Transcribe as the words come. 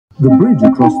The bridge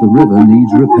across the river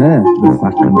needs repair, the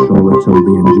Fat Controller told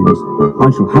the engines. I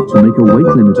shall have to make a weight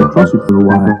limit across it for a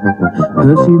while.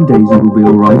 Percy and Daisy will be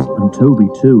all right, and Toby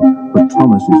too, but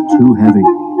Thomas is too heavy.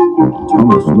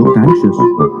 Thomas looked anxious.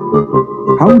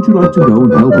 How would you like to go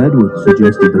and help Edward?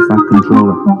 Suggested the Fat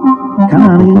Controller. Can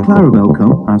Annie and Clarabelle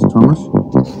come? Asked Thomas.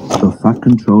 The Fat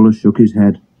Controller shook his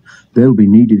head. They'll be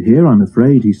needed here, I'm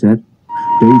afraid, he said.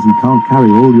 Daisy can't carry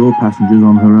all your passengers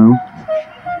on her own.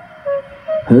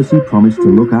 Percy promised to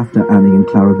look after Annie and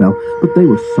Clarabelle, but they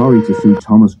were sorry to see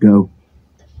Thomas go.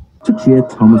 To cheer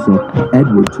Thomas up,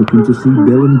 Edward took him to see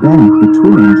Bill and Ben, the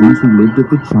twin engines who lived at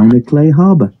the China Clay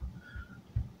Harbour.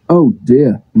 Oh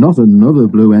dear, not another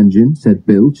blue engine, said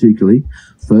Bill cheekily.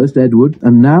 First Edward,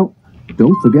 and now...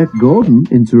 Don't forget Gordon,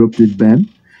 interrupted Ben.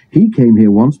 He came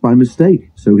here once by mistake,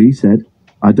 so he said.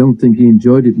 I don't think he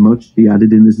enjoyed it much, he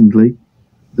added innocently.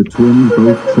 The twins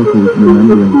both chuckled,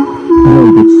 remembering.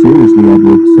 No, but seriously,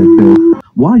 Edward, said Bill,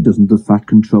 why doesn't the Fat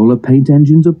Controller paint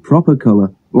engines a proper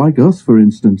colour, like us, for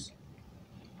instance?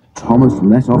 Thomas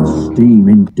let off steam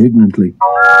indignantly.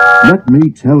 Let me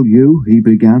tell you, he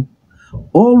began.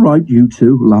 All right, you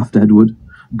two, laughed Edward.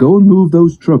 Go and move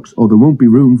those trucks, or there won't be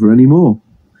room for any more.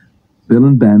 Bill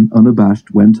and Ben,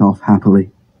 unabashed, went off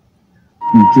happily.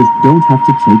 You just don't have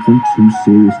to take them too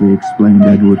seriously, explained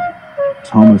Edward.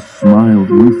 Thomas smiled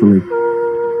ruefully.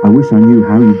 I wish I knew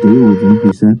how you deal with them,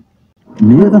 he said.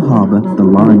 Near the harbour, the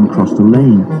line crossed a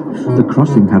lane. The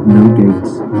crossing had no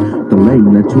gates. The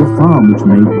lane led to a farm which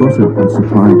made butter and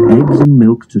supplied eggs and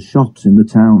milk to shops in the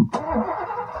town.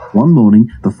 One morning,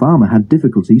 the farmer had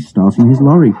difficulty starting his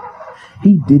lorry.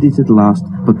 He did it at last,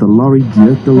 but the lorry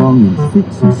jerked along in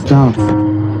fits and starts.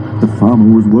 The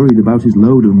farmer was worried about his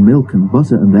load of milk and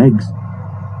butter and eggs.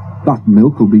 That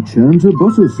milk will be churned to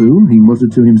butter soon, he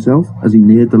muttered to himself as he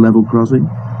neared the level crossing.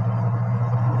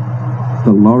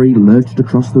 The lorry lurched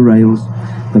across the rails.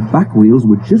 The back wheels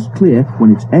were just clear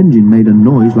when its engine made a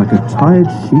noise like a tired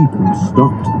sheep and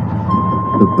stopped.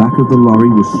 The back of the lorry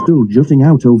was still jutting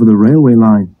out over the railway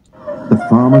line. The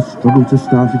farmer struggled to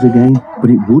start it again, but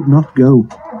it would not go.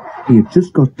 He had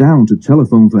just got down to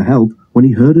telephone for help when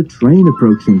he heard a train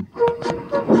approaching.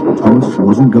 Thomas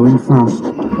wasn't going fast.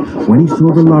 When he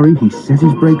saw the lorry, he set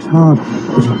his brakes hard,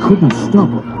 but he couldn't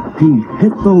stop. He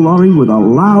hit the lorry with a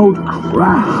loud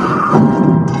crash.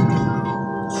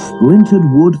 Splintered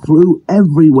wood flew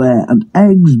everywhere, and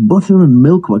eggs, butter, and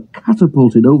milk were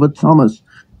catapulted over Thomas.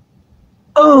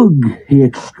 Ugh! He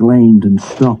exclaimed and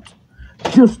stopped.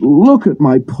 Just look at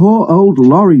my poor old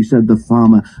lorry, said the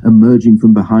farmer, emerging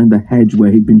from behind the hedge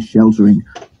where he'd been sheltering.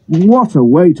 What a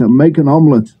way to make an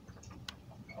omelette!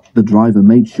 The driver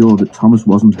made sure that Thomas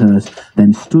wasn't hurt,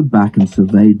 then stood back and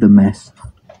surveyed the mess.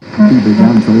 He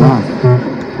began to laugh.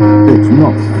 It's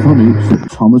not funny, said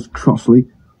Thomas crossly.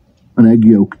 An egg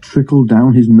yolk trickled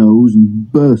down his nose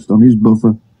and burst on his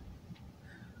buffer.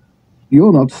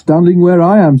 You're not standing where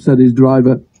I am, said his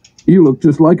driver. You look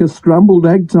just like a scrambled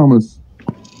egg, Thomas.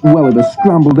 Well, if a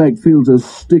scrambled egg feels as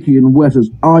sticky and wet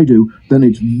as I do, then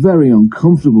it's very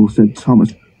uncomfortable, said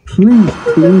Thomas. Please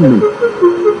clean me.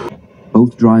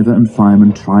 Both driver and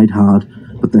fireman tried hard,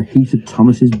 but the heat of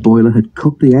Thomas's boiler had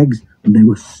cooked the eggs, and they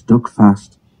were stuck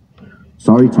fast.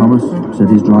 Sorry, Thomas, said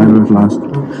his driver at last.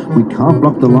 We can't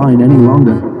block the line any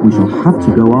longer. We shall have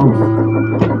to go on.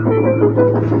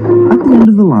 At the end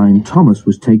of the line, Thomas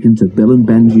was taken to Bill and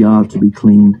Ben's yard to be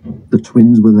cleaned. The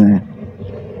twins were there.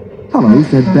 Hello,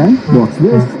 said Ben. What's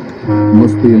this?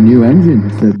 Must be a new engine,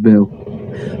 said Bill.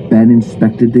 Ben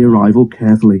inspected the arrival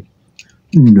carefully.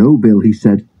 No, Bill, he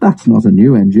said. That's not a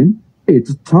new engine.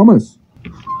 It's Thomas.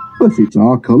 But it's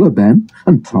our colour, Ben,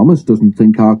 and Thomas doesn't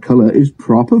think our colour is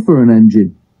proper for an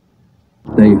engine.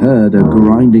 They heard a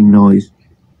grinding noise.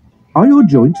 Are your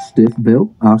joints stiff,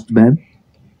 Bill? Asked Ben.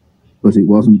 But it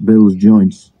wasn't Bill's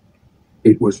joints.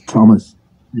 It was Thomas,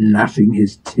 gnashing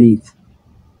his teeth.